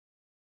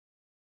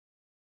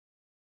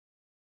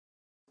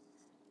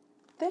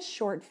This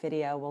short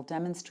video will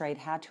demonstrate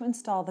how to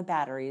install the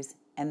batteries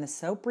and the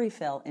soap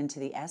refill into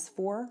the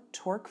S4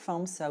 Tork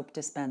foam soap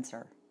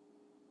dispenser.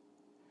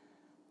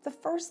 The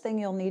first thing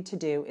you'll need to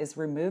do is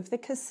remove the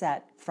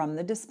cassette from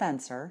the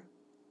dispenser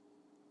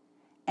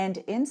and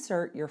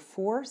insert your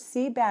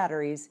 4C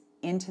batteries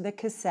into the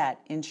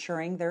cassette,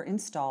 ensuring they're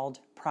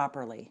installed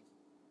properly.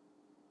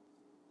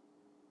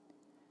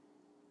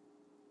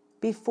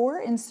 Before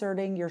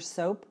inserting your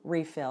soap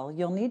refill,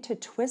 you'll need to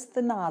twist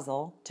the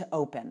nozzle to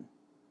open.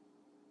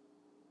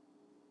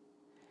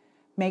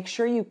 Make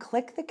sure you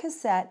click the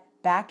cassette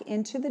back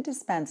into the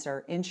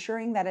dispenser,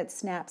 ensuring that it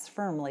snaps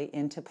firmly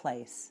into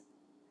place.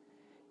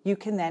 You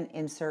can then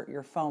insert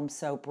your foam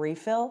soap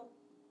refill,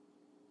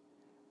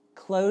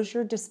 close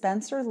your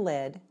dispenser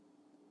lid,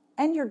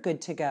 and you're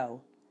good to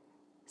go.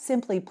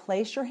 Simply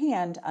place your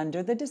hand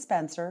under the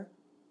dispenser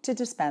to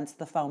dispense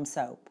the foam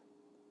soap.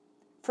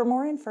 For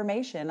more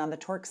information on the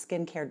Tork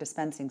skincare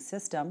dispensing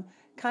system,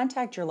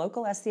 contact your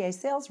local SCA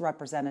sales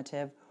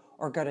representative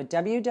or go to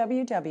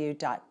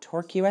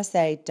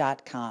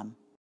www.torkusa.com.